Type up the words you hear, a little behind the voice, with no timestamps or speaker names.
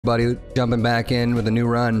Buddy jumping back in with a new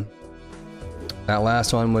run. That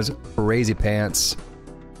last one was crazy pants.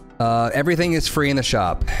 Everything is free in the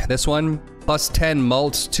shop. This one, plus 10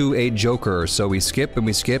 mults to a joker. So we skip and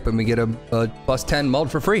we skip and we get a plus 10 mult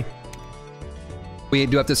for free. We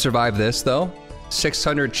do have to survive this though.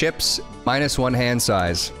 600 chips, minus 1 hand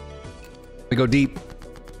size. We go deep.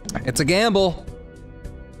 It's a gamble.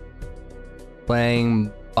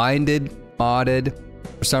 Playing binded, modded.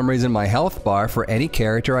 For some reason, my health bar for any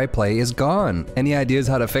character I play is gone. Any ideas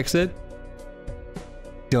how to fix it?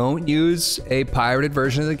 Don't use a pirated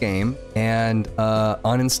version of the game and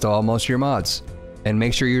uninstall most of your mods. And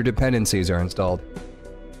make sure your dependencies are installed.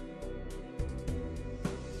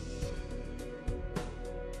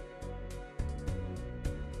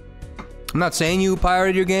 I'm not saying you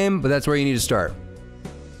pirated your game, but that's where you need to start.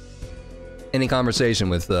 Any conversation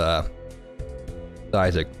with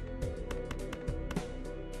Isaac.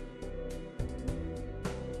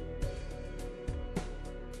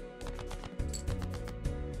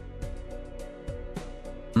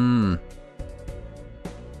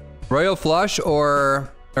 Royal Flush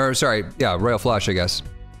or sorry, yeah, Royal Flush, I guess.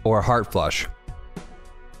 Or Heart Flush.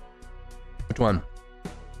 Which one?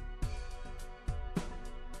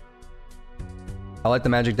 I like the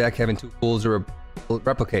Magic deck having 2 tools to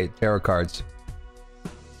replicate tarot cards.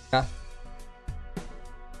 Yeah.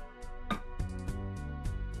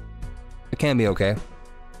 It can be okay.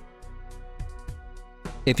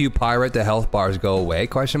 If you pirate, the health bars go away,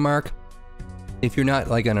 question mark. If you're not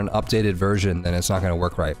like in an updated version, then it's not gonna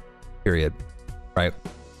work right. Period. Right?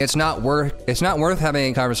 It's not worth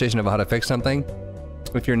having a conversation about how to fix something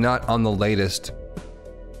if you're not on the latest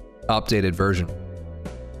updated version.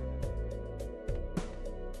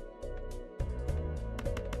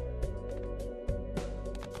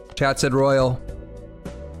 Chat said Royal.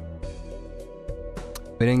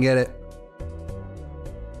 We didn't get it.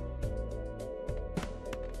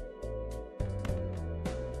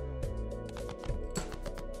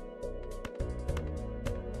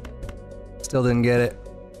 Still didn't get it.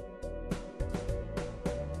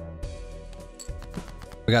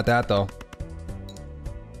 We got that though.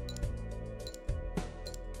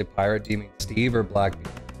 The pirate, do you mean Steve or Black?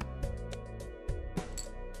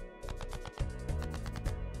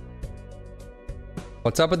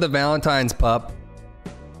 What's up with the Valentine's pup?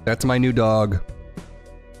 That's my new dog.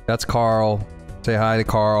 That's Carl. Say hi to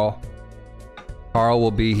Carl. Carl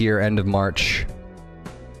will be here end of March.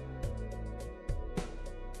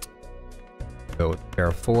 Go with a pair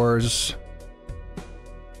of 4s.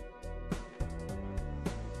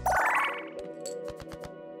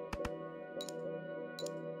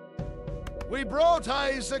 We brought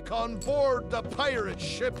Isaac on board the pirate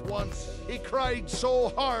ship once. He cried so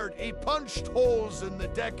hard he punched holes in the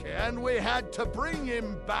deck, and we had to bring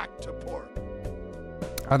him back to port.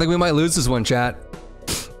 I think we might lose this one, chat.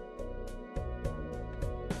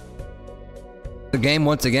 The game,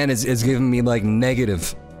 once again, is giving me, like,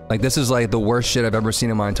 negative. Like, this is, like, the worst shit I've ever seen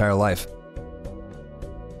in my entire life.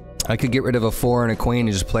 I could get rid of a 4 and a queen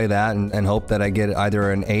and just play that and hope that I get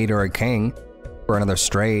either an 8 or a king for another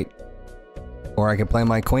straight. Or I can play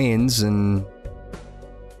my queens and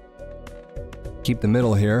keep the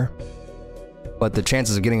middle here. But the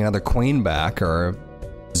chances of getting another queen back are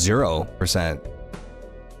 0%.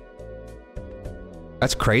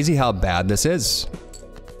 That's crazy how bad this is.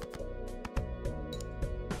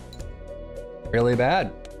 Really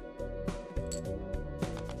bad.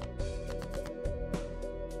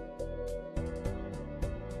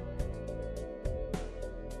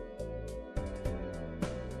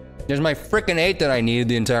 There's my frickin' 8 that I needed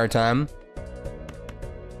the entire time.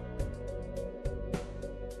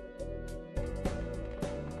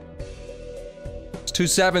 There's 2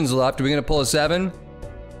 7s left. Are we gonna pull a 7?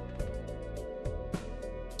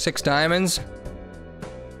 6 diamonds.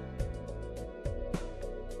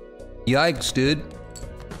 Yikes, dude.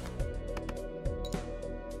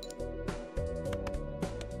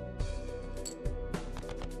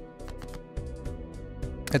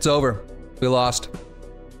 It's over. We lost.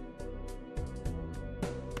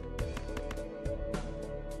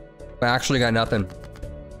 I actually got nothing.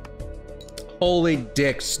 Holy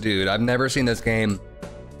dicks, dude. I've never seen this game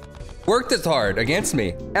work this hard against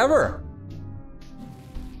me, ever.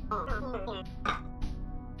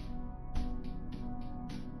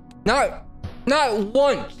 Not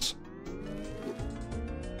once.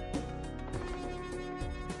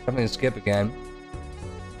 I'm gonna skip again.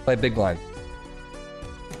 Play big blind.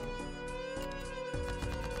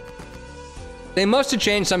 They must have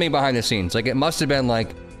changed something behind the scenes. Like, it must have been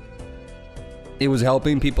like, it was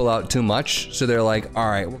helping people out too much. So they're like, all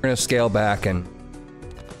right, we're gonna scale back and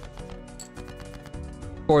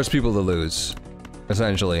force people to lose,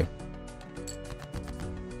 essentially.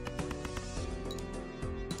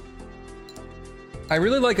 I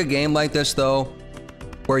really like a game like this, though,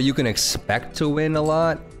 where you can expect to win a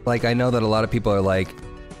lot. Like, I know that a lot of people are like,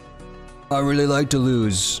 I really like to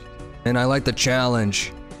lose, and I like the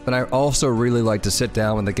challenge, but I also really like to sit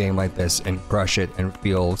down with a game like this and crush it and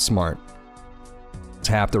feel smart. It's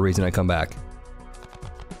half the reason I come back.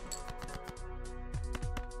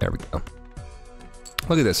 There we go.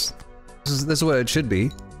 Look at this. This is what it should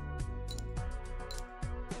be.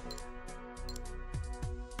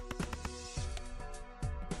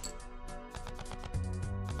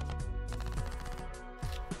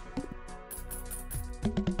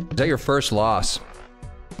 Is that your first loss?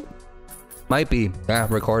 Might be. Yeah,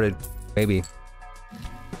 recorded. Maybe.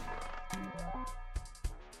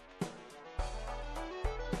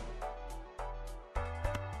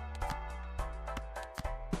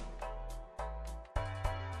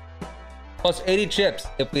 Plus 80 chips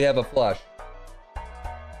if we have a flush.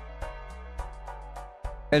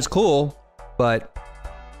 It's cool, but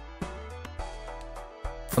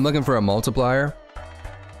I'm looking for a multiplier.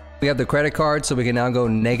 We have the credit card, so we can now go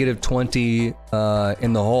negative 20 in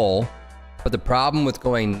the hole. But the problem with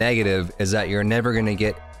going negative is that you're never going to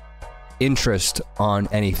get interest on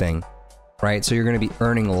anything, right? So you're going to be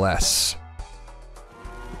earning less.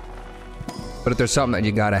 But if there's something that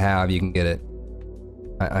you gotta have, you can get it.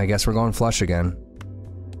 I guess we're going flush again.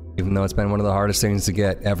 Even though it's been one of the hardest things to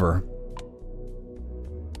get ever.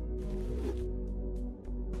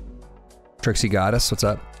 Trixie got us, what's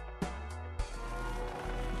up?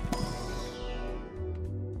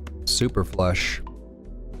 Super flush.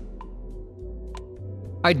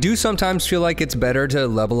 I do sometimes feel like it's better to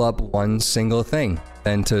level up one single thing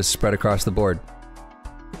than to spread across the board.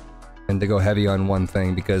 And to go heavy on one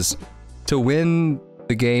thing, because to win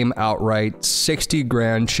the game outright, 60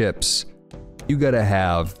 grand chips, you gotta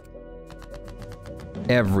have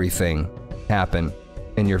everything happen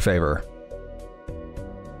in your favor.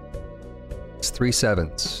 It's 3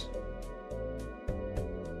 sevens.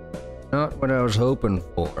 Not what I was hoping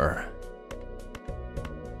for.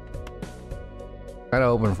 Gotta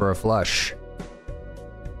open for a flush.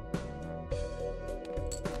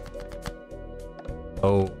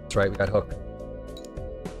 Oh, that's right, we got hooked.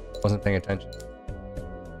 Wasn't paying attention.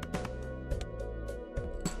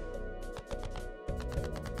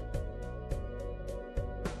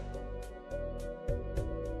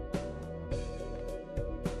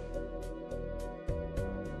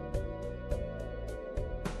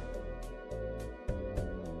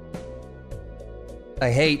 I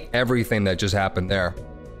hate everything that just happened there.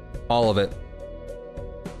 All of it.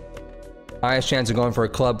 Highest chance of going for a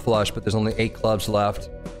club flush, but there's only 8 clubs left.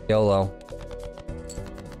 YOLO.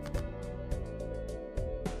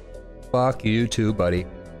 Fuck you too, buddy.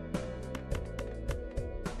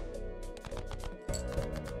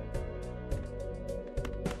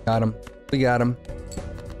 Got him. We got him.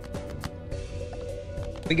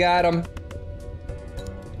 We got him.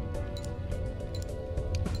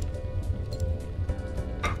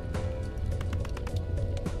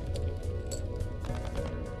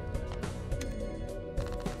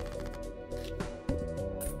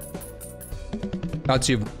 Nuts,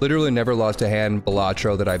 you've literally never lost a hand,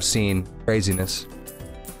 Balatro, that I've seen. Craziness.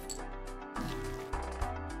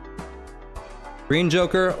 Green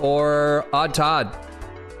Joker or Odd Todd?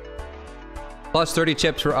 Plus 30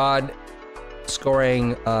 chips for odd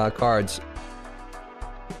scoring cards.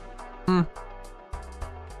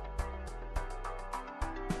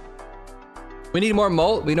 We need more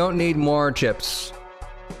mult. We don't need more chips.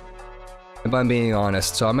 If I'm being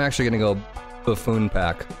honest. So I'm actually gonna go Buffoon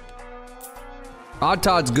Pack. Odd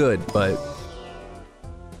Todd's good, but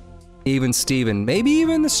even Steven, maybe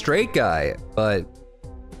even the straight guy, but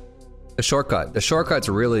the shortcut. The shortcut's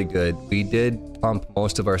really good. We did pump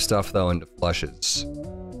most of our stuff though into flushes.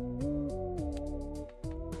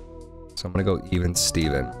 So I'm gonna go even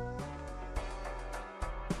Steven.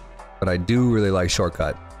 But I do really like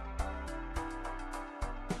shortcut.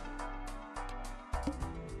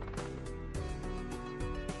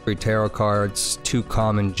 3 tarot cards, 2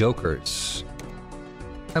 common jokers.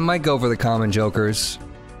 I might go for the common jokers.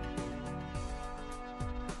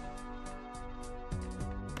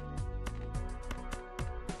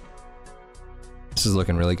 This is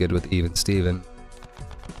looking really good with even Steven.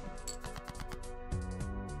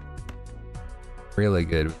 Really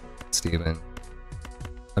good with Steven.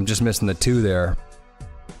 I'm just missing the 2 there.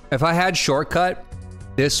 If I had shortcut,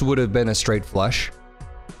 this would have been a straight flush.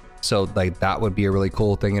 So like that would be a really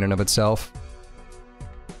cool thing in and of itself.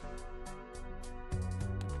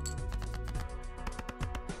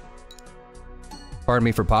 Pardon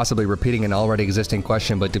me for possibly repeating an already existing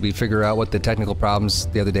question, but did we figure out what the technical problems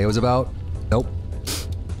the other day was about? Nope.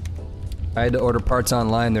 I had to order parts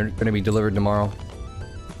online. They're going to be delivered tomorrow.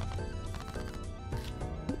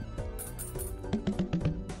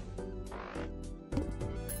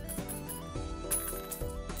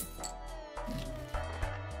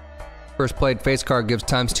 First played face card gives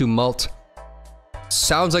 ×2 mult.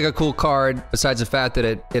 Sounds like a cool card, besides the fact that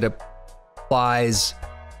it applies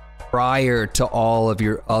prior to all of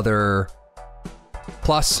your other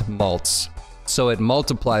plus mults. So it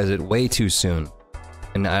multiplies it way too soon.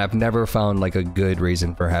 And I've never found like a good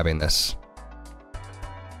reason for having this.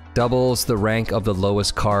 Doubles the rank of the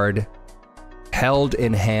lowest card. Held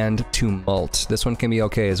in hand to mult. This one can be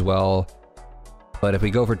okay as well. But if we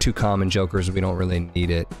go for 2 common jokers, we don't really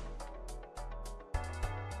need it.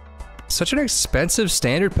 Such an expensive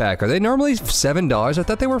standard pack. Are they normally $7? I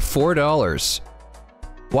thought they were $4.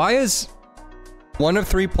 Why is 1 of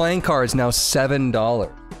 3 playing cards now $7? Am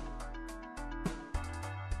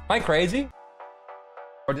I crazy?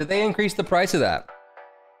 Or did they increase the price of that?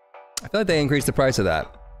 I feel like they increased the price of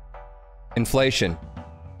that. Inflation.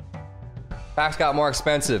 Packs got more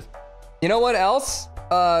expensive. You know what else?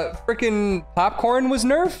 Freaking popcorn was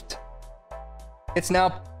nerfed. It's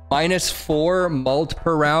now -4 mult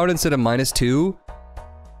per round instead of -2.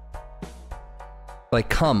 Like,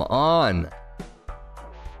 come on.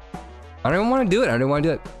 I don't even want to do it. I don't want to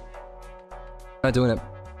do it. Not doing it.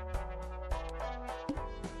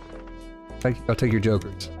 I'll take your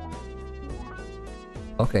jokers.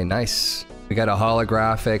 Okay, nice. We got a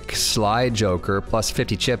holographic slide joker, plus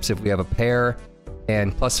 50 chips if we have a pair,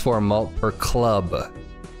 and +4 mult per club.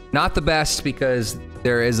 Not the best because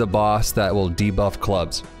there is a boss that will debuff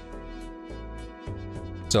clubs.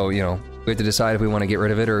 So, you know, we have to decide if we want to get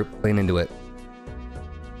rid of it or lean into it.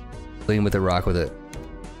 Lean with it, rock with it.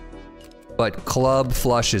 But club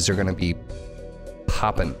flushes are gonna be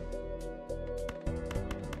popping.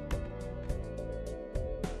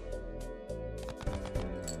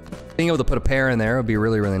 Being able to put a pair in there would be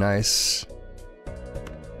really, really nice.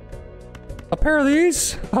 A pair of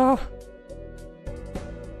these?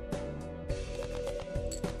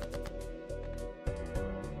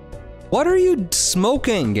 What are you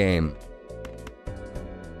smoking, game?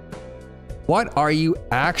 What are you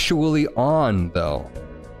actually on, though?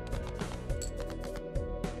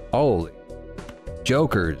 Holy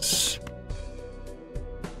jokers.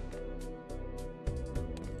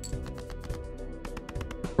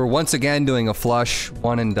 We're once again doing a flush,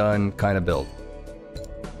 one and done kind of build.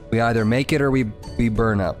 We either make it or we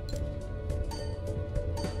burn up.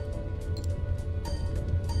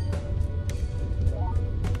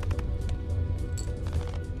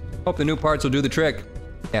 Hope the new parts will do the trick.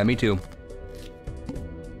 Yeah, me too.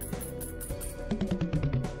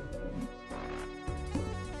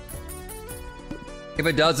 If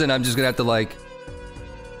it doesn't, I'm just gonna have to like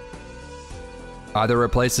either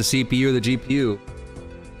replace the CPU or the GPU.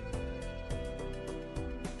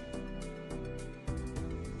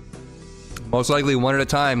 Most likely one at a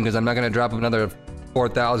time, because I'm not gonna drop another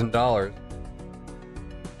 $4,000.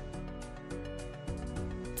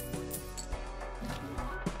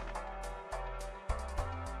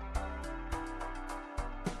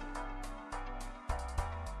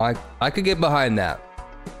 I could get behind that.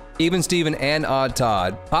 Even Steven and Odd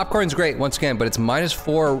Todd. Popcorn's great, once again, but it's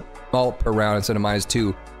 -4 mult per round instead of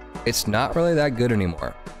 -2. It's not really that good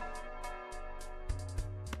anymore.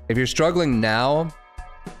 If you're struggling now,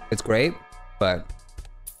 it's great, but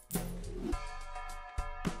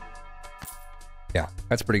yeah,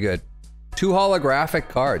 that's pretty good. 2 holographic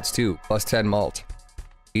cards too, plus 10 mult.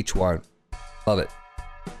 Each one. Love it.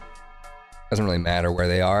 Doesn't really matter where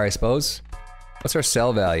they are, I suppose. What's our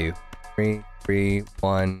sell value? 3, 3,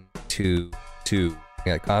 1, 2, 2.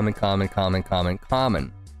 We got common, common, common, common,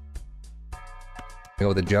 common. Go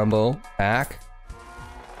with the jumbo pack.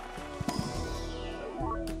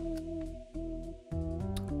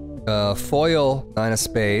 Foil 9 of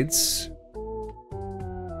spades.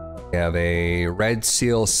 We have a red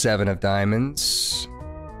seal 7 of diamonds.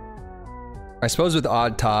 I suppose with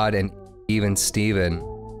Odd Todd and Even Steven,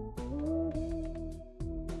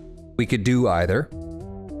 we could do either.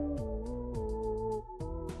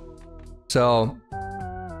 So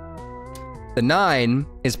the 9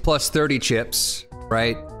 is plus 30 chips,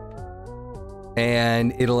 right?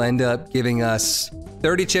 And it'll end up giving us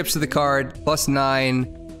 30 chips to the card, plus 9,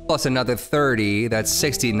 plus another 30, that's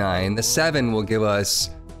 69. The 7 will give us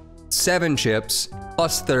 7 chips,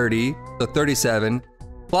 plus 30, so 37,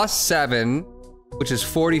 plus 7, which is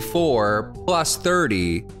 44, plus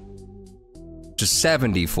 30, which is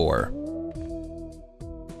 74.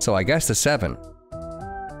 So I guess the 7.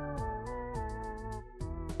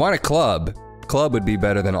 Want a club? Club would be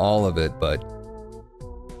better than all of it, but...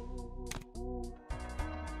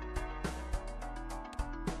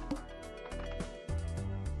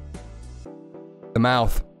 The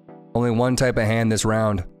mouth. Only one type of hand this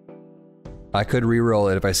round. I could re-roll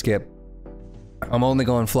it if I skip. I'm only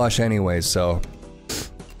going flush anyways, so...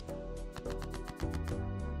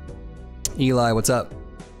 Eli, what's up?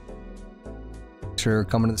 Sure,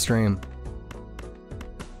 coming to the stream.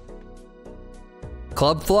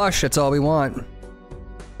 Club flush, that's all we want.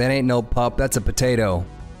 That ain't no pup, that's a potato.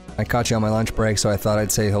 I caught you on my lunch break, so I thought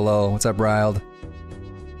I'd say hello. What's up, Riled?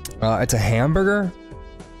 It's a hamburger?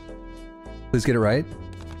 Please get it right.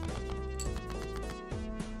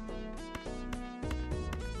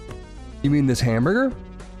 You mean this hamburger?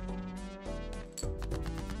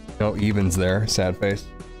 No evens there, sad face.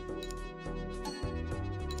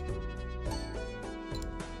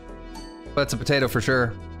 But it's a potato for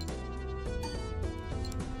sure.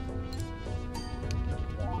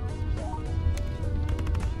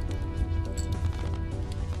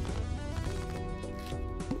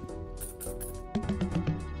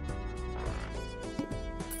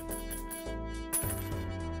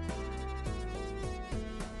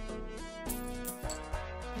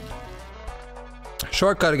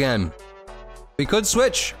 Shortcut again. We could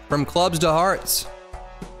switch from clubs to hearts.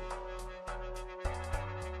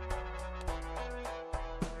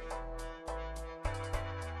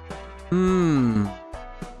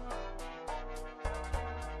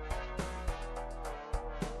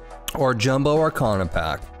 Or Jumbo Arcana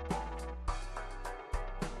pack.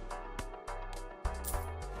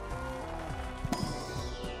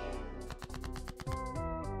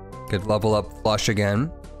 Could level up flush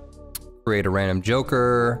again. Create a random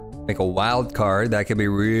joker. Make a wild card. That could be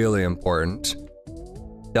really important.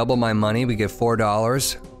 Double my money. We get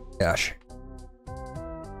 $4. Gosh.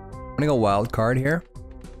 I'm gonna go wild card here.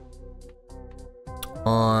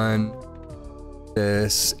 On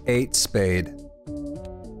this 8 spade.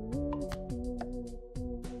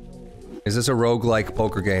 Is this a roguelike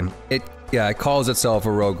poker game? Yeah, it calls itself a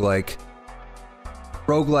roguelike.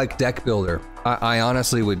 Roguelike deck builder. I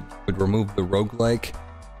honestly would remove the roguelike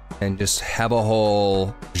and just have a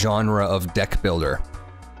whole genre of deck builder.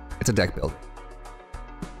 It's a deck builder.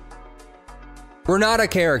 We're not a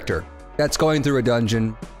character that's going through a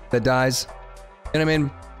dungeon that dies. You know what I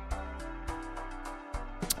mean?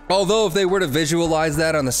 Although if they were to visualize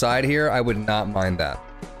that on the side here, I would not mind that.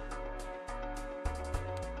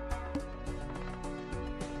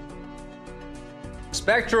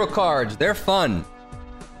 Spectral cards, they're fun.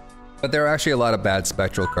 But there are actually a lot of bad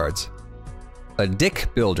spectral cards. A dick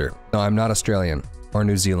builder. No, I'm not Australian or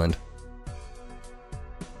New Zealand.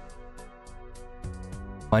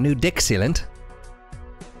 My new dick sealant.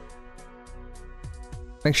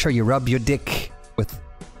 Make sure you rub your dick with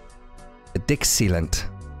the dick sealant.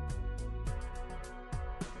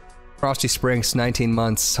 Frosty Springs, 19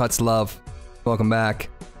 months. Huts love. Welcome back.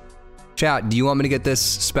 Chat, do you want me to get this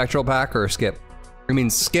spectral pack or skip? I mean,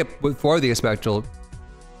 skip for the spectral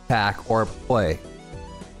pack or play.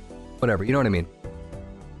 Whatever, you know what I mean.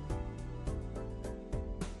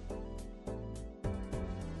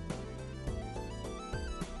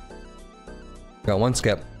 Got 1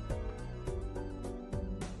 skip.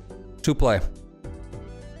 2 play.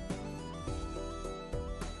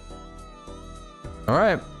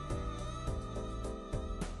 Alright.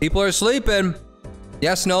 People are sleeping.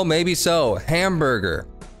 Yes, no, maybe so. Hamburger.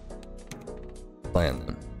 Playing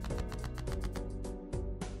them.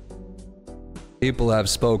 People have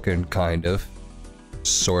spoken, kind of.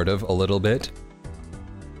 Sort of, a little bit.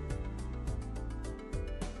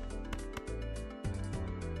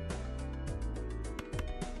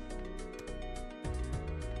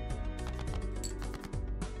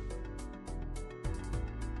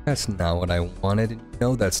 That's not what I wanted.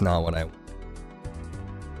 No, that's not what I wanted.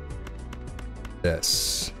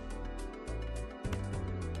 This.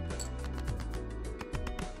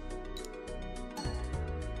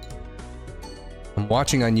 I'm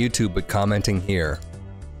watching on YouTube but commenting here.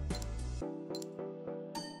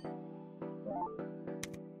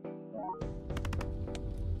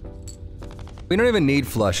 We don't even need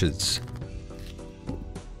flushes.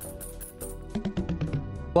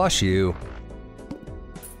 Flush you.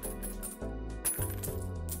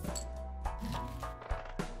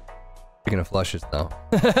 Speaking of flushes though.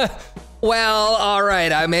 Well,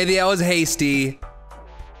 alright, maybe I was hasty.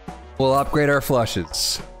 We'll upgrade our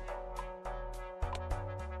flushes.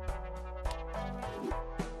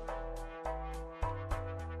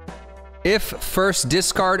 If first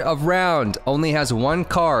discard of round only has 1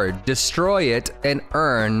 card, destroy it and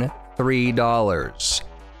earn $3.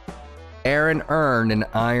 Iron urn and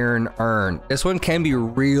iron urn. This one can be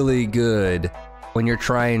really good when you're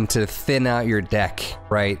trying to thin out your deck,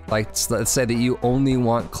 right? Like, let's say that you only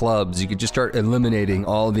want clubs. You could just start eliminating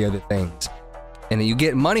all the other things. And you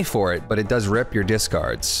get money for it, but it does rip your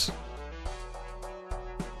discards.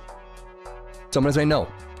 So I'm gonna say no. All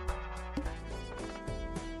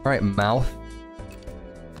right, mouth.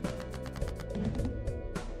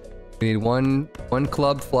 We need one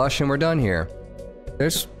club flush and we're done here.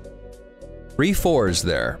 There's 3 4s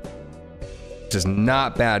there. Which is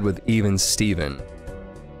not bad with even Steven.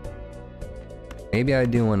 Maybe I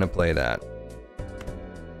do want to play that.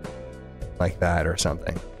 Like that or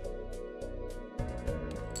something.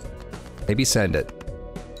 Maybe send it.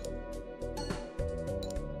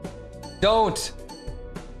 Don't!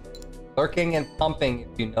 Lurking and pumping,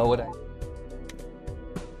 if you know what I mean.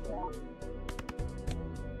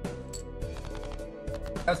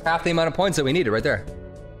 That's half the amount of points that we needed right there.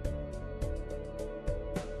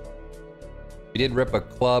 We did rip a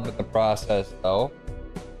club in the process, though.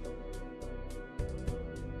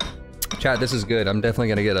 Chat, this is good. I'm definitely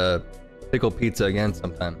gonna get a pickle pizza again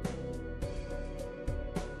sometime.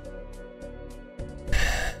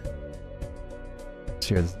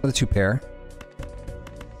 So here's another 2 pair.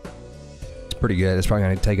 It's pretty good. It's probably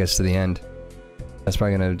gonna take us to the end. That's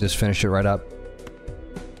probably gonna just finish it right up.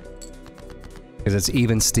 Because it's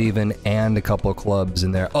even Steven and a couple of clubs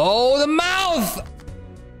in there. Oh, the mouth!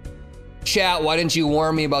 Chat, why didn't you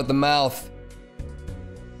warn me about the mouth?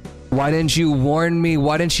 Why didn't you warn me?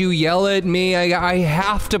 Why didn't you yell at me? I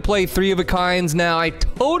have to play 3 of a kinds now. I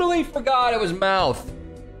totally forgot it was mouth.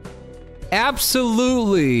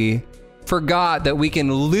 Absolutely forgot that we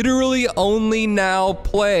can literally only now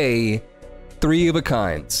play 3 of a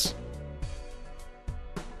kinds.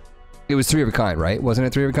 It was 3 of a kind, right? Wasn't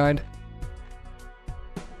it 3 of a kind?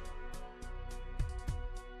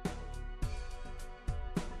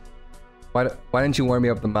 Why didn't you warn me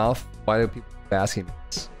up the mouth? Why do people keep asking me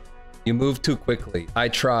this? You moved too quickly. I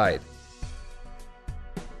tried.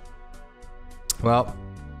 Well,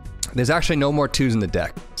 there's actually no more 2s in the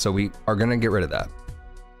deck, so we are gonna get rid of that.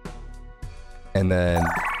 And then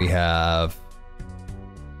we have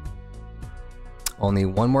only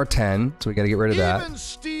 1 more 10, so we gotta get rid of that. Even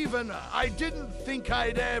Steven, I didn't think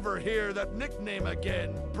I'd ever hear that nickname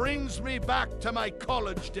again. Brings me back to my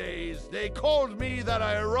college days. They called me that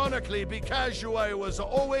ironically because I was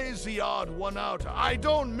always the odd one out. I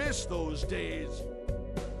don't miss those days.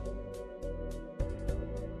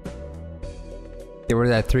 Get rid of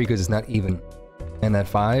that 3 because it's not even. And that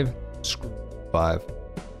 5? Screw 5.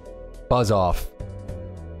 Buzz off.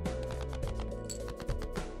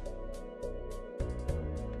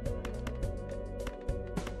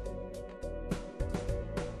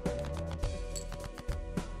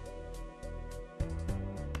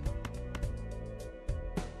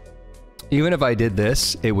 Even if I did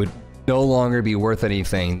this, it would no longer be worth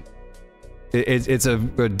anything. It's a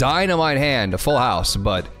dynamite hand, a full house,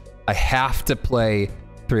 but I have to play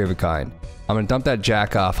 3 of a kind. I'm gonna dump that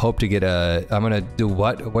jack off, hope to get a... I'm gonna do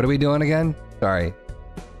what? What are we doing again? Sorry.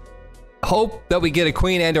 Hope that we get a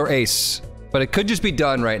queen and or ace, but it could just be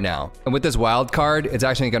done right now. And with this wild card, it's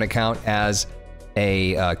actually gonna count as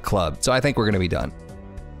a club. So I think we're gonna be done.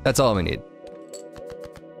 That's all we need.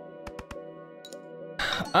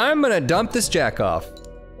 I'm gonna dump this jack off.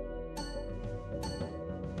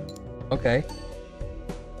 Okay.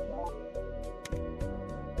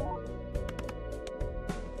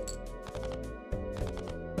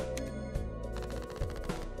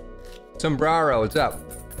 Sombrero, what's up?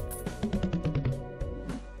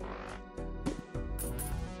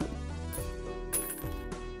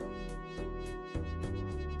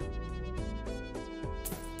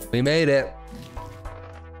 We made it.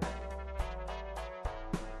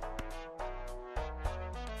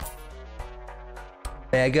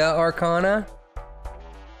 Mega Arcana?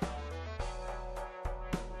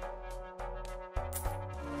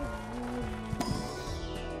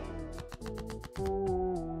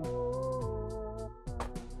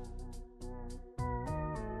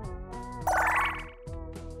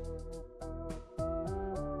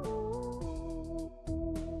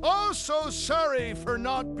 Oh, so sorry for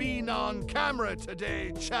not being on camera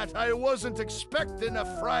today, chat. I wasn't expecting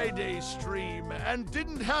a Friday stream and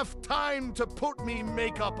didn't have time to put me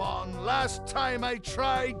makeup on. Last time I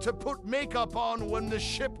tried to put makeup on when the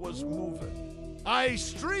ship was moving. I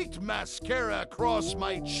streaked mascara across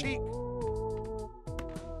my cheek.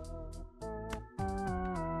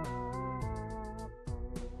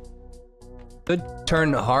 Could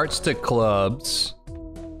turn hearts to clubs.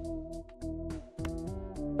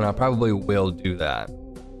 And I probably will do that.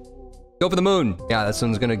 Go for the moon. Yeah, this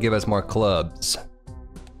one's gonna give us more clubs.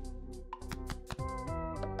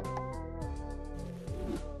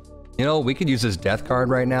 You know, we could use this death card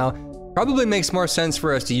right now. Probably makes more sense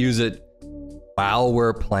for us to use it while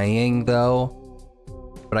we're playing, though.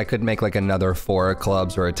 But I could make like another 4 of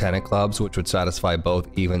clubs or a 10 of clubs, which would satisfy both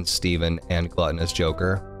Even Steven and Gluttonous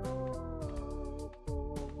Joker.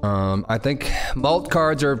 I think malt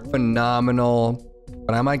cards are phenomenal,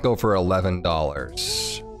 but I might go for $11.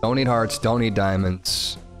 Don't need hearts, don't need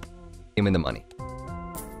diamonds. Give me the money.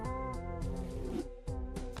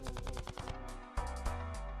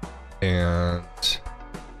 And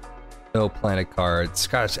no planet cards.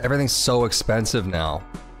 Gosh, everything's so expensive now.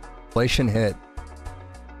 Inflation hit.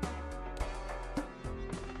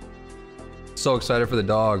 So excited for the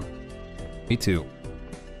dog. Me too.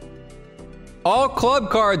 All club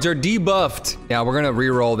cards are debuffed. Yeah, we're gonna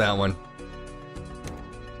re-roll that one.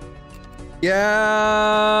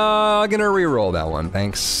 Yeah, I'm gonna re-roll that one.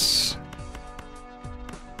 Thanks.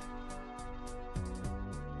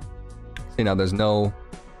 See, now there's no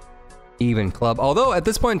even club. Although at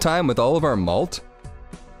this point in time, with all of our malt,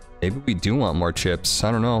 maybe we do want more chips.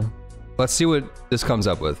 I don't know. Let's see what this comes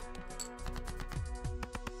up with.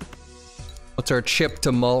 What's our chip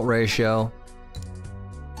to malt ratio?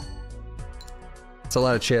 It's a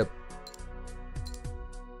lot of chip.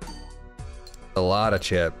 A lot of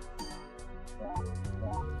chip.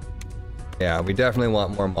 Yeah, we definitely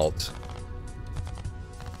want more malt.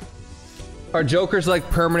 Are jokers like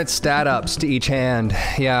permanent stat ups to each hand?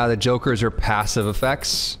 Yeah, the jokers are passive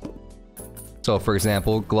effects. So for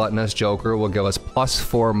example, Gluttonous Joker will give us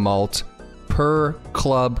 +4 malt per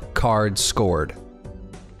club card scored.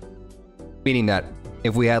 Meaning that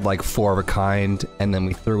if we had like 4 of a kind and then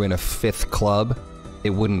we threw in a 5th club, it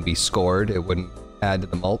wouldn't be scored, it wouldn't add to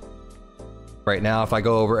the malt. Right now, if I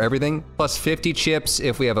go over everything, +50 chips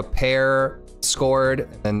if we have a pair scored,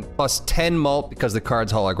 and +10 malt because the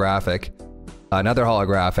card's holographic. Another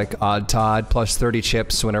holographic, Odd Todd, +30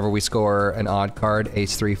 chips whenever we score an odd card,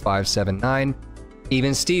 Ace 3, 5, 7, 9.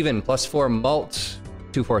 Even Steven, +4 malt,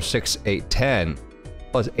 2, 4, 6, 8, 10.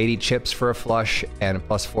 +80 chips for a flush, and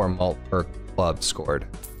 +4 malt per club scored.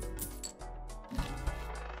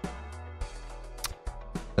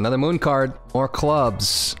 Another moon card, more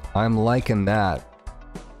clubs. I'm liking that.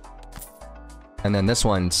 And then this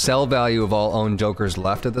one, sell value of all owned jokers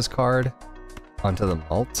left of this card onto the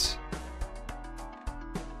malt.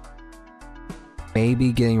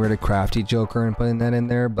 Maybe getting rid of Crafty Joker and putting that in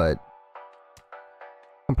there, but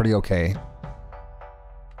I'm pretty okay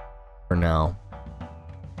for now.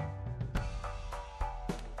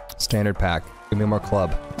 Standard pack. Give me more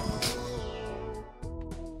club.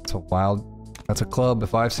 It's a wild... That's a club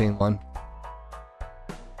if I've seen one.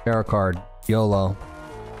 Tarot card. YOLO.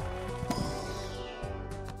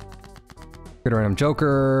 Get a random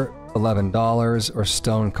Joker. $11. Or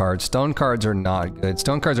stone cards. Stone cards are not good.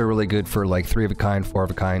 Stone cards are really good for like 3 of a kind, 4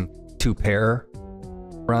 of a kind, 2 pair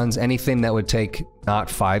runs. Anything that would take not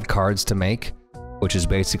 5 cards to make, which is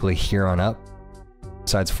basically here on up,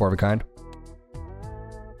 besides 4 of a kind.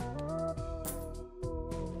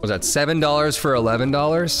 Was that $7 for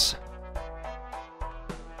 $11?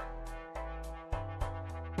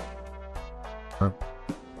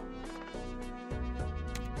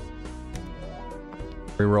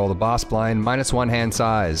 Reroll the boss blind, -1 hand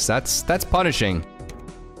size. That's punishing.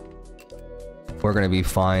 We're gonna be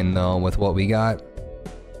fine though with what we got.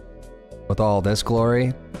 With all this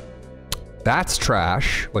glory. That's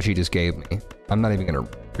trash, what she just gave me. I'm not even gonna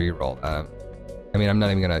reroll that. I mean, I'm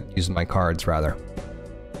not even gonna use my cards, rather.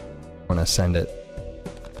 I'm gonna send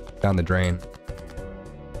it down the drain.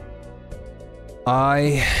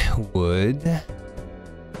 I would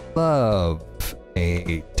love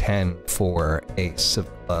a 10-4 ace of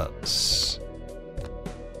clubs.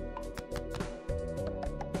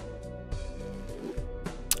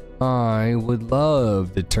 I would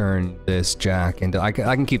love to turn this jack into... I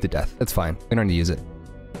can keep the death. That's fine. We don't need to use it.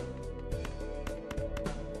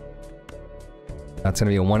 That's gonna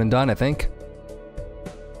be a 1 and done, I think.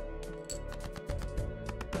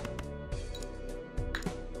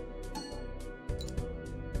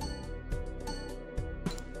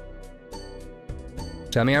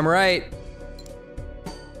 Tell me I'm right.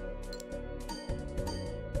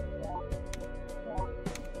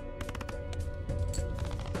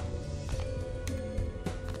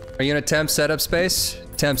 Are you in a temp setup space?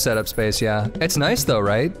 Temp setup space, yeah. It's nice though,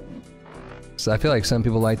 right? So I feel like some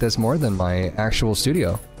people like this more than my actual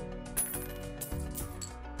studio.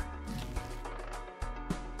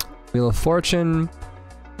 Wheel of Fortune.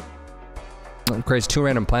 Creates 2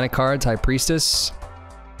 random planet cards. High Priestess.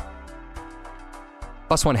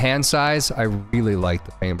 +1 hand size. I really like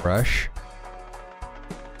the paintbrush.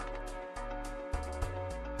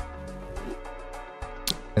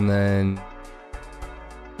 And then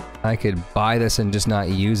I could buy this and just not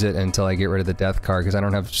use it until I get rid of the death card because I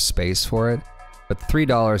don't have space for it. But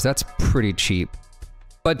 $3, that's pretty cheap.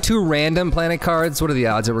 But 2 random planet cards, what are the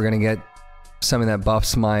odds that we're gonna get something that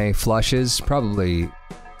buffs my flushes? Probably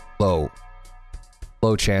low.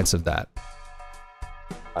 Low chance of that.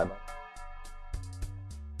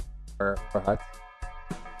 For Huts.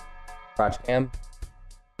 Crotch cam.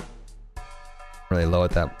 Really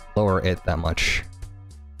lower it that much.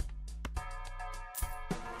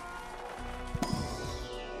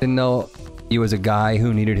 Didn't know he was a guy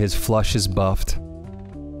who needed his flushes buffed.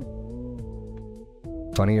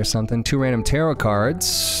 Funny or something. 2 random tarot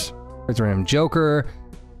cards. Here's a random joker.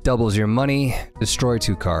 Doubles your money. Destroy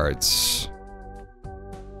 2 cards.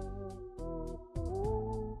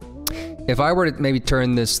 If I were to maybe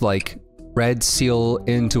turn this, like, red seal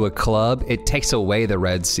into a club, it takes away the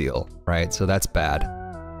red seal, right? So that's bad.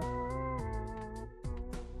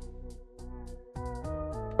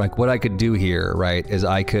 Like, what I could do here, right, is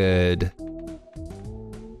I could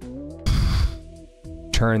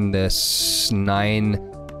turn this 9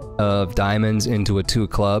 of diamonds into a 2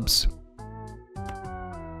 clubs.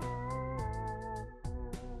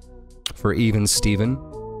 For even Steven.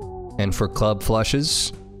 And for club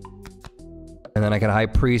flushes. And then I can High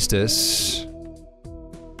Priestess.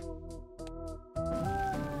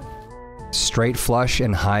 Straight flush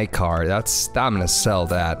and high card. I'm gonna sell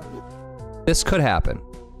that. This could happen.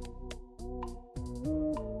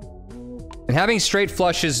 And having straight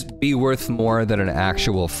flushes be worth more than an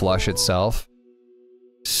actual flush itself.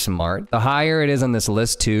 Smart. The higher it is on this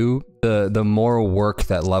list too, the more work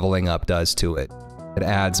that leveling up does to it. It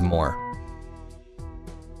adds more.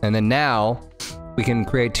 And then now, we can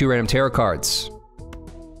create 2 random tarot cards.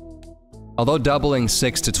 Although doubling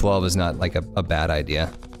 6 to 12 is not like a bad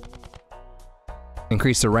idea.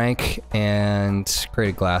 Increase the rank and create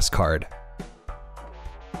a glass card.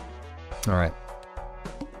 Alright.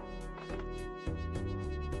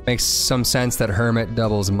 Makes some sense that Hermit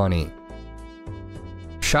doubles money.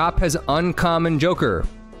 Shop has uncommon joker.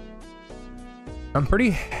 I'm pretty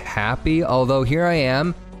happy, although here I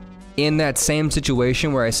am in that same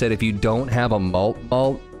situation where I said if you don't have a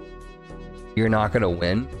mult, you're not gonna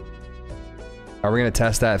win. Are we gonna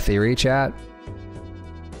test that theory, chat?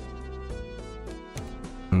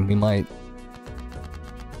 We might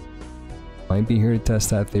be here to test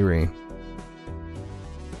that theory.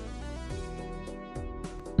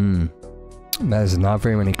 That is not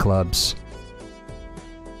very many clubs.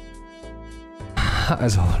 That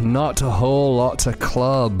is not a whole lot to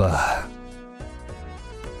club.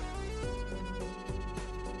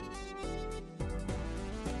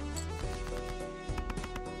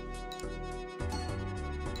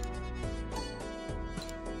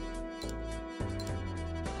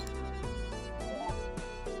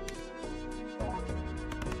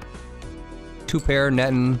 Two pair,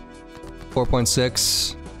 netting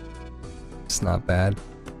 4.6. It's not bad.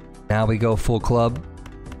 Now we go full club.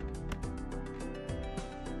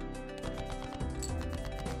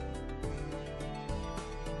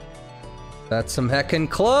 That's some heckin'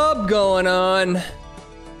 club going on.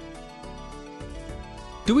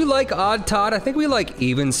 Do we like Odd Todd? I think we like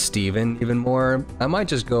Even Steven even more. I might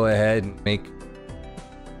just go ahead and make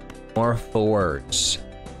more 4s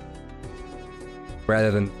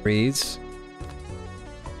rather than 3s.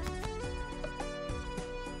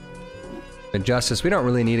 But Justice, we don't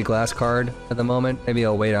really need a glass card at the moment. Maybe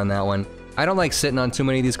I'll wait on that one. I don't like sitting on too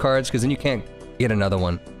many of these cards because then you can't get another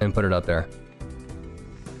one and put it up there.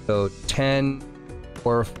 So 10,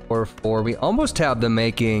 4, 4, 4. We almost have the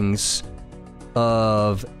makings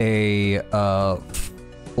of a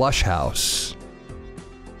flush house.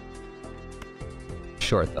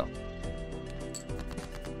 Short though.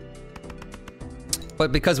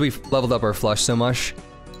 But because we've leveled up our flush so much,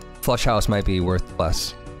 flush house might be worth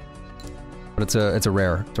less. But it's a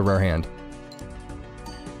rare hand.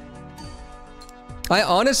 I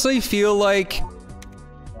honestly feel like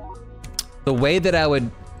the way that I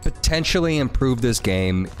would potentially improve this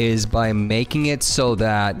game is by making it so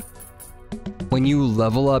that when you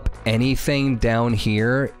level up anything down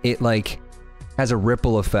here, it like has a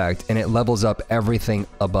ripple effect and it levels up everything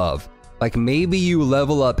above. Like maybe you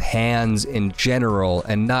level up hands in general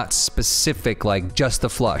and not specific like just the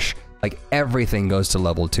flush. Like everything goes to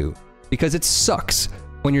level 2. Because it sucks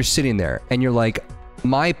when you're sitting there and you're like,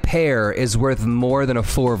 my pair is worth more than a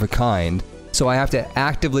 4 of a kind, so I have to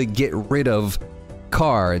actively get rid of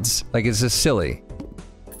cards. Like, it's just silly.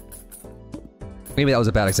 Maybe that was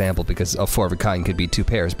a bad example because a 4 of a kind could be 2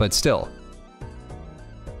 pairs, but still.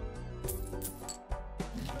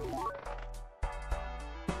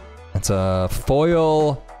 That's a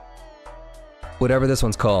foil, whatever this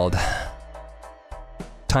one's called.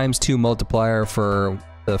 ×2 multiplier for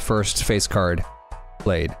the first face card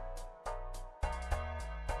played.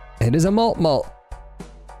 It is a malt.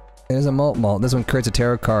 It is a malt. This one creates a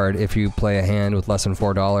tarot card if you play a hand with less than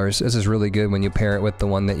 $4. This is really good when you pair it with the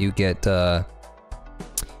one that you get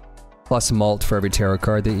plus malt for every tarot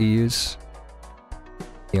card that you use.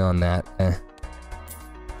 Beyond that,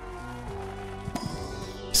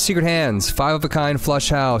 Secret hands, 5 of a kind flush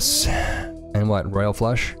house. And what, royal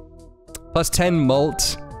flush? Plus 10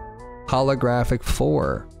 malt, holographic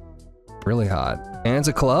 4. Really hot. And it's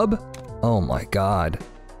a club? Oh my god.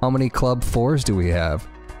 How many club 4s do we have?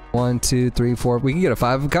 1, 2, 3, 4. We can get a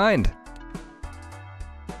 5 of a kind.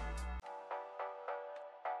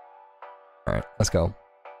 Alright, let's go.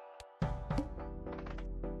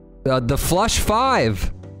 The flush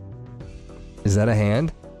 5! Is that a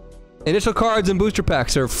hand? Initial cards and booster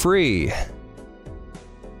packs are free.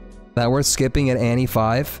 That worth skipping at Annie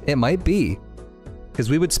 5? It might be. Because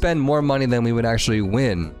we would spend more money than we would actually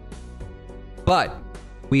win. But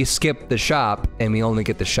we skip the shop and we only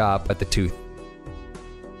get the shop at the tooth.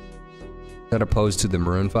 That opposed to the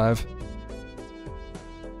maroon 5?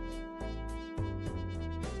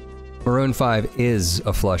 Maroon 5 is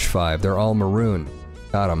a flush 5. They're all maroon.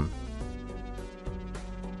 Got them.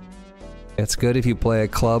 It's good if you play a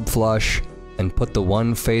club flush and put the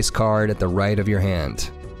 1 face card at the right of your hand.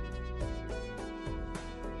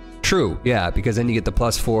 True, yeah, because then you get the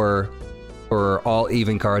 +4 for all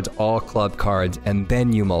even cards, all club cards, and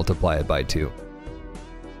then you multiply it by 2.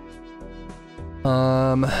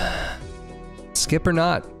 Skip or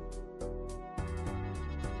not?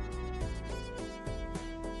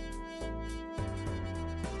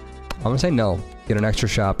 I'm gonna say no. Get an extra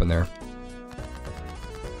shop in there.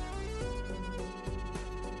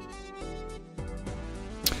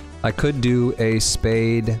 I could do a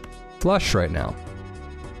spade flush right now.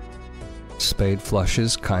 Spade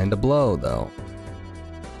flushes kinda blow, though.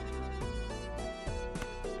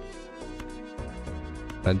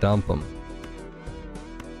 I dump them.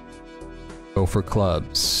 Go for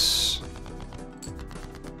clubs.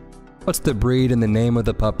 What's the breed and the name of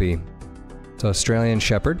the puppy? It's Australian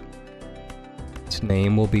Shepherd. Its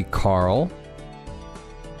name will be Carl.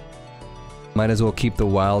 Might as well keep the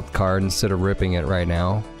wild card instead of ripping it right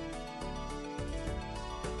now.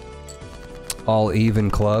 All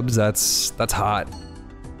even clubs, that's hot.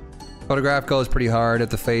 Photograph goes pretty hard if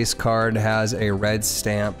the face card has a red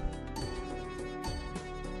stamp.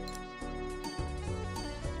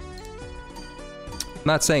 I'm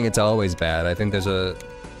not saying it's always bad. I think there's a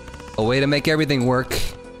way to make everything work,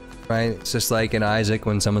 right? It's just like in Isaac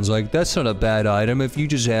when someone's like, that's not a bad item if you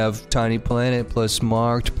just have Tiny Planet plus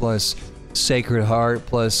Marked plus Sacred Heart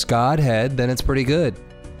plus Godhead, then it's pretty good.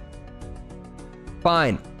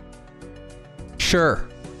 Fine. Sure.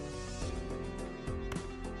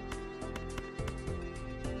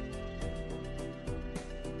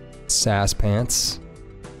 Sass pants.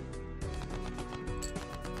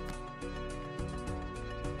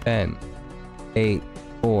 10, 8,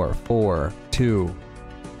 4, 4, 2.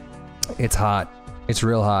 It's hot. It's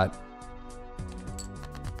real hot.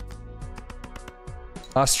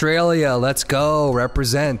 Australia, let's go.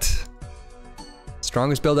 Represent.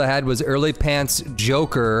 Strongest build I had was early pants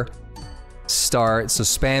Joker start, so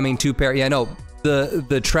spamming 2 pair. Yeah, no,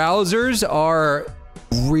 the trousers are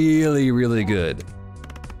really, really good.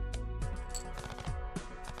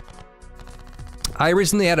 I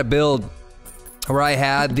recently had a build where I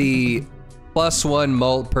had the +1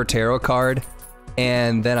 mult per tarot card,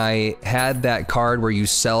 and then I had that card where you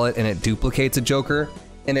sell it and it duplicates a Joker,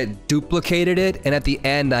 and it duplicated it, and at the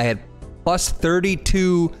end I had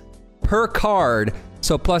 +32 per card,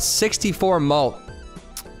 so +64 mult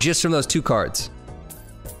just from those 2 cards.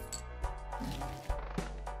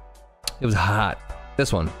 It was hot.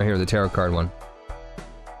 This one right here, the tarot card one.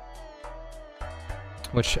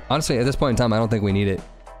 Which, honestly, at this point in time, I don't think we need it.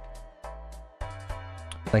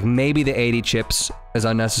 Like, maybe the 80 chips is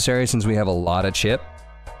unnecessary since we have a lot of chip.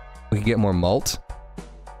 We could get more mult.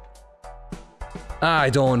 I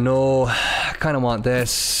don't know. I kind of want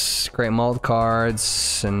this. Great mult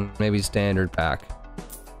cards and maybe standard pack.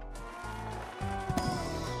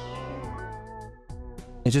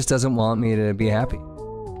 It just doesn't want me to be happy.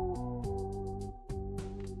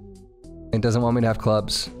 It doesn't want me to have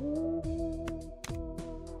clubs.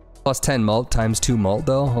 +10 mult times 2 mult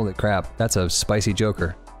though? Holy crap, that's a spicy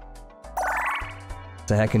Joker.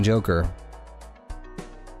 It's a heckin' Joker.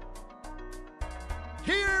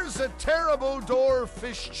 door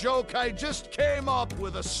fish joke I just came up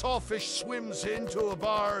with. A sawfish swims into a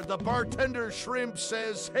bar. The bartender shrimp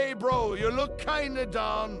says, "Hey bro, you look kinda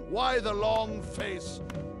down. Why the long face?"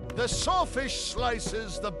 The sawfish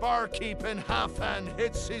slices the barkeep in half and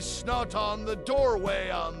hits his snot on the doorway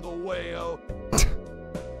on the way out.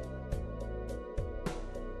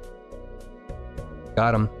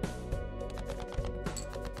 Got him.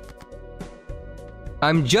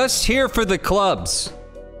 I'm just here for the clubs.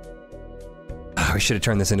 Oh, we should have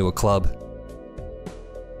turned this into a club.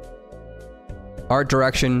 Art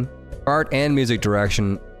direction, art and music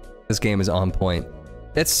direction. This game is on point.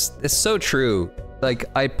 It's so true. Like,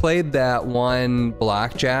 I played that one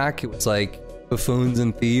Blackjack. It was like Buffoons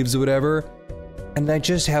and Thieves or whatever. And I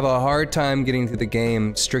just have a hard time getting through the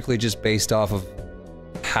game strictly just based off of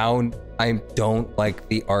how I don't like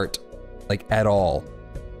the art, like, at all.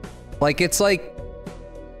 Like, it's like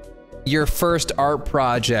your first art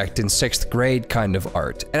project in 6th grade kind of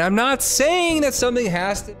art. And I'm not saying that something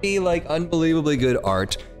has to be like unbelievably good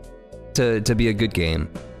art to be a good game,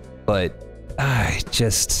 but I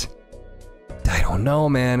don't know,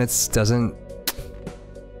 man. It just doesn't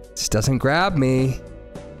grab me.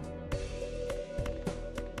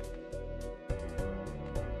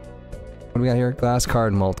 What do we got here? Glass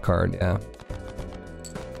card, malt card, yeah.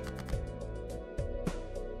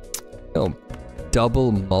 Oh,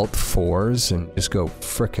 double malt 4s and just go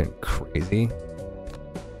frickin' crazy.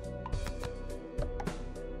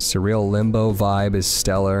 Surreal limbo vibe is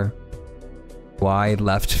stellar. Wide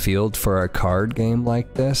left field for a card game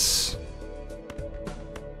like this.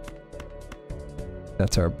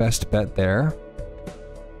 That's our best bet there.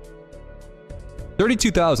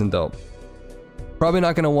 32,000 though. Probably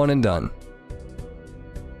not gonna one and done.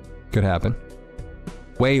 Could happen.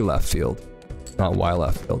 Way left field, not Y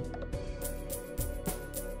left field.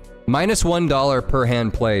 Minus $1 per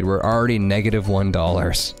hand played. We're already negative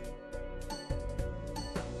 $1.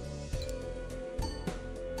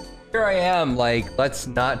 Here I am, like, let's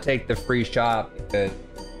not take the free shot because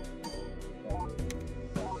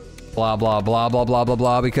blah blah blah blah blah blah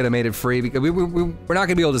blah. We could have made it free because we're not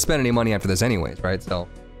gonna be able to spend any money after this anyways, right? So.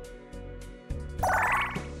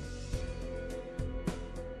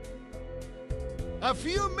 A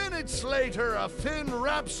few minutes later, a fin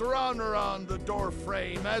wraps around the door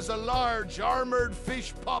frame as a large armored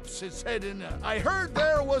fish pops its head in. I heard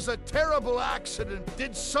there was a terrible accident.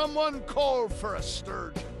 Did someone call for a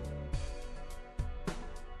sturgeon?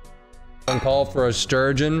 Someone call for a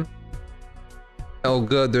sturgeon? Oh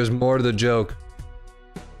good, there's more to the joke.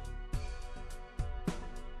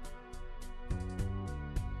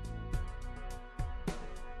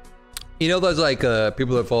 You know those like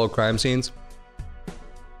people that follow crime scenes?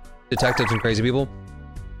 Detectives and crazy people?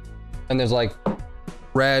 And there's like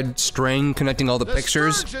red string connecting all the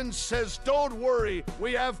pictures. The surgeon says, "Don't worry,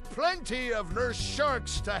 we have plenty of nurse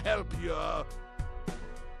sharks to help you."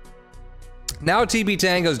 Now TB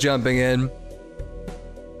Tango's jumping in.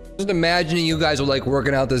 Just imagining you guys were like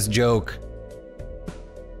working out this joke.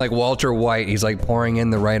 Like Walter White, he's like pouring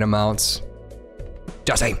in the right amounts.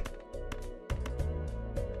 Jesse!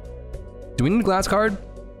 Do we need a glass card?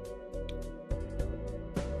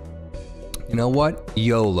 You know what?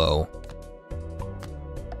 YOLO.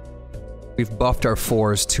 We've buffed our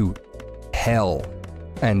 4s to hell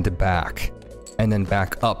and back. And then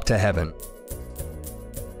back up to heaven.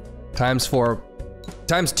 Times 4.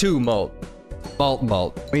 Times 2 malt.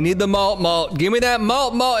 Malt. We need the malt. Give me that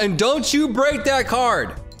malt. And don't you break that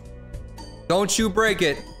card. Don't you break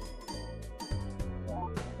it.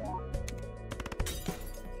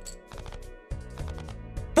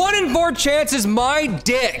 One in 4 chance is my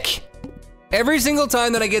dick. Every single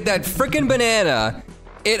time that I get that frickin' banana,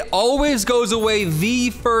 it always goes away the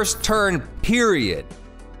first turn, period.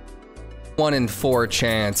 1 in 4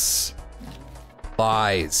 chance.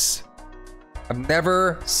 Lies. I've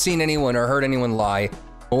never seen anyone or heard anyone lie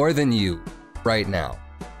more than you right now.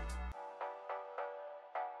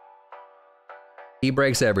 He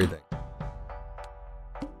breaks everything.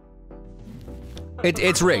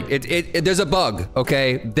 It's rigged. There's a bug,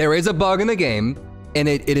 okay? There is a bug in the game. And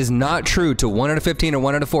it is not true to 1 out of 15 or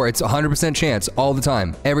 1 out of 4. It's 100% chance all the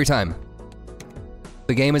time, every time.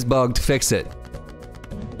 The game is bugged, fix it.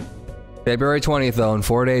 February 20th though, in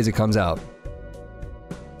 4 days it comes out.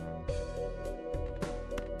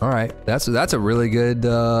 All right, that's a really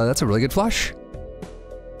good flush.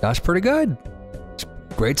 That's pretty good.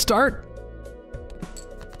 Great start.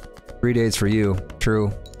 3 days for you,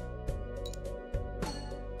 true.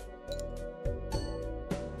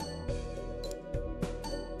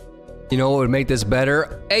 You know what would make this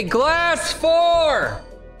better? A glass 4!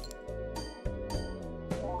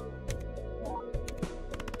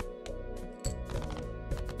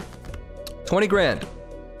 20 grand.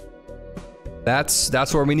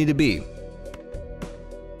 That's where we need to be.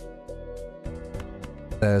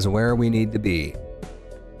 That is where we need to be.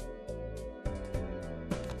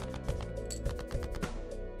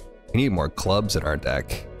 We need more clubs in our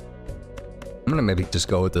deck. I'm gonna maybe just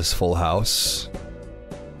go with this full house.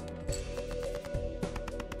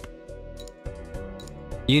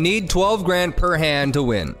 You need 12 grand per hand to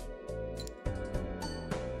win.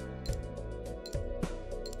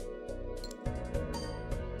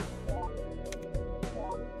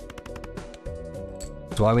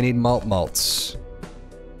 That's why we need malts.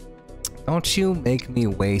 Don't you make me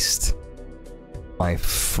waste my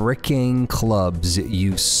freaking clubs,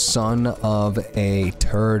 you son of a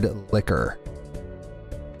turd liquor.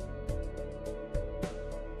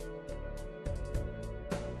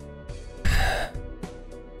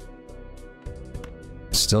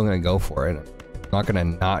 Still gonna go for it. I'm not gonna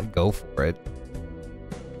not go for it.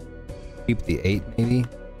 Keep the 8 maybe.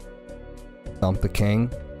 Dump the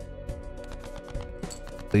king.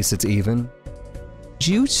 At least it's even. Would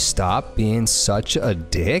you stop being such a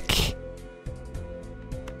dick?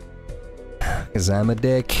 Cause I'm a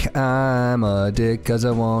dick. I'm a dick cause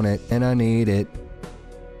I want it and I need it.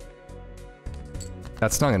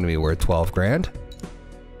 That's not gonna be worth 12 grand.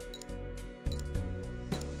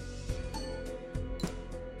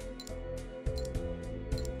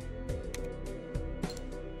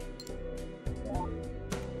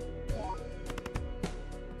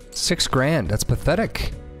 $6 grand, that's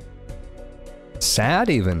pathetic. Sad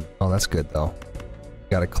even. Oh, that's good though.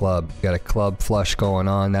 Got a club flush going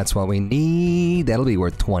on. That's what we need. That'll be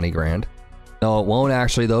worth 20 grand. No, it won't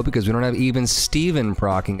actually though, because we don't have even Steven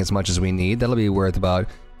procking as much as we need. That'll be worth about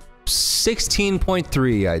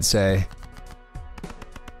 16.3, I'd say.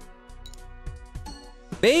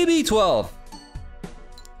 Maybe 12.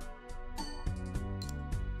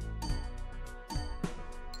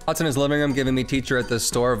 Hot's in his living room giving me teacher at the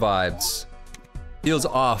store vibes. Feels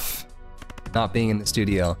off not being in the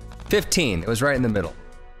studio. 15, it was right in the middle.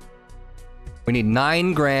 We need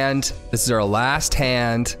 9 grand. This is our last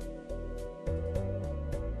hand.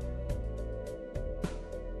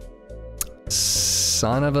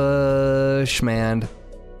 Son of a schmand.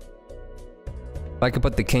 If I could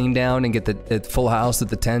put the king down and get the full house with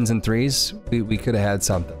the 10s and 3s, we could have had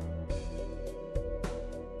something.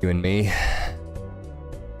 You and me.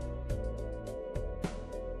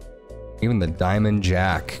 Even the diamond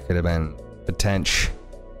jack could have been potential.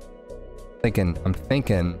 I'm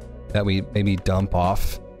thinking that we maybe dump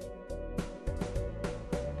off.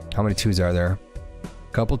 How many 2s are there?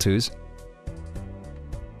 A couple 2s.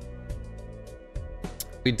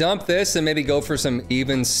 We dump this and maybe go for some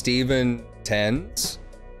even Steven 10s.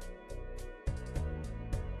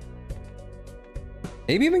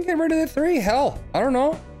 Maybe even get rid of the 3. Hell, I don't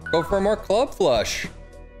know. Go for a more club flush.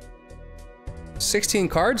 16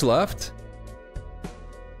 cards left.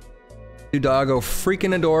 You doggo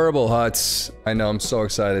freaking adorable, Huts. I know, I'm so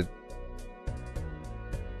excited.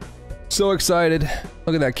 So excited.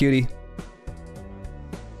 Look at that cutie.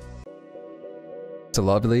 It's a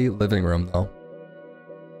lovely living room, though.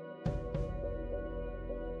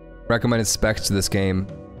 Recommended specs to this game.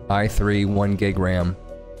 i3, 1 gig RAM.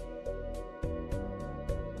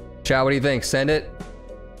 Chat, what do you think? Send it?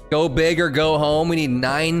 Go big or go home. We need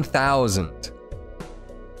 9,000.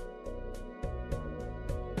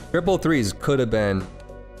 Triple 3s could have been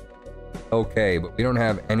okay, but we don't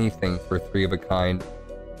have anything for 3 of a kind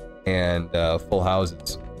and full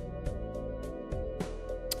houses.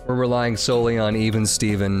 We're relying solely on even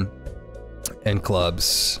Steven and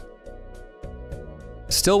clubs.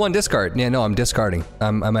 Still 1 discard. Yeah, no, I'm discarding.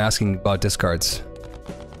 I'm asking about discards.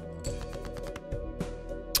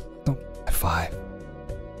 5.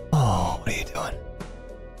 Oh, what are you doing?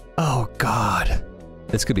 Oh, God.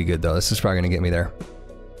 This could be good, though. This is probably going to get me there.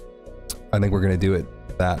 I think we're going to do it.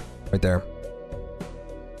 That right there.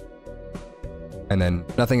 And then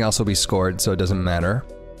nothing else will be scored, so it doesn't matter.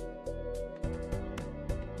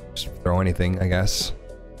 Just throw anything, I guess.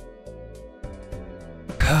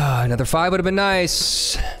 Another 5 would have been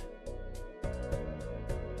nice.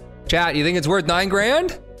 Chat, you think it's worth 9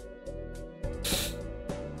 grand?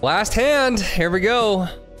 Last hand. Here we go.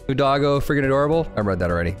 Udago, freaking adorable. I read that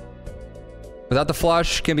already. Without the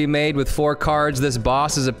flush, can be made with 4 cards. This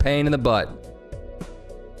boss is a pain in the butt.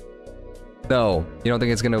 No, you don't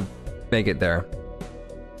think it's gonna make it there.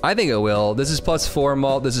 I think it will. This is plus 4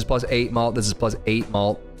 malt. This is plus 8 malt. This is plus 8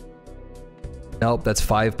 malt. Nope, that's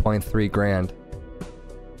 5.3 grand.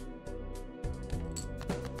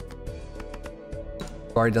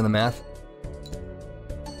 Already done the math.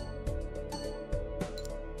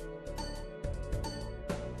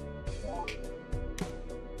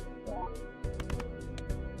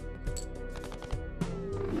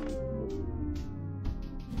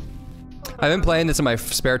 I've been playing this in my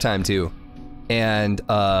spare time too. And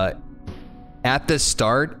at the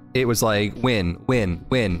start, it was like win, win,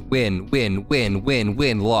 win, win, win, win, win,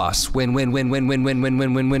 win, loss, win, win, win, win, win, win, win,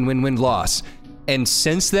 win, win, win, win, win, loss. And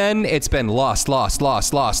since then, it's been loss, loss,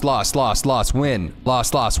 loss, loss, loss, loss, loss, win,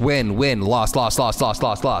 loss, loss, win, win, loss, loss, loss, loss,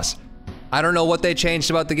 loss, loss. I don't know what they changed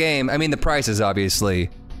about the game. I mean, the prices, obviously,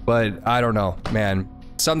 but I don't know, man.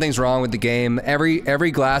 Something's wrong with the game.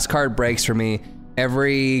 Every glass card breaks for me.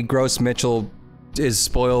 Every Gross Mitchell is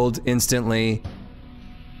spoiled instantly.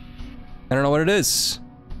 I don't know what it is.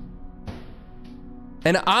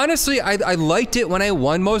 And honestly, I liked it when I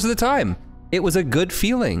won most of the time. It was a good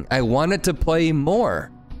feeling. I wanted to play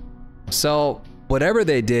more. So whatever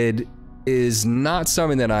they did is not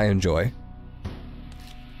something that I enjoy.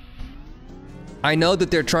 I know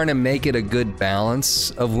that they're trying to make it a good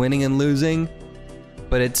balance of winning and losing,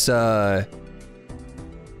 but it's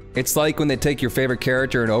like when they take your favorite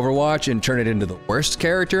character in Overwatch and turn it into the worst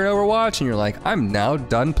character in Overwatch, and you're like, I'm now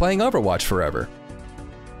done playing Overwatch forever.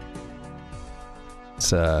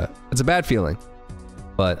 It's a bad feeling,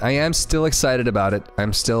 but I am still excited about it.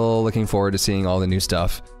 I'm still looking forward to seeing all the new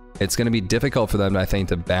stuff. It's going to be difficult for them, I think,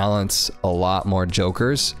 to balance a lot more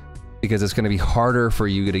jokers because it's going to be harder for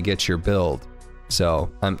you to get your build.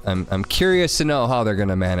 So I'm curious to know how they're going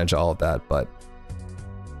to manage all of that, but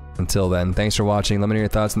until then, thanks for watching. Let me know your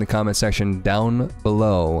thoughts in the comment section down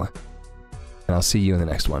below, and I'll see you in the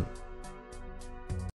next one.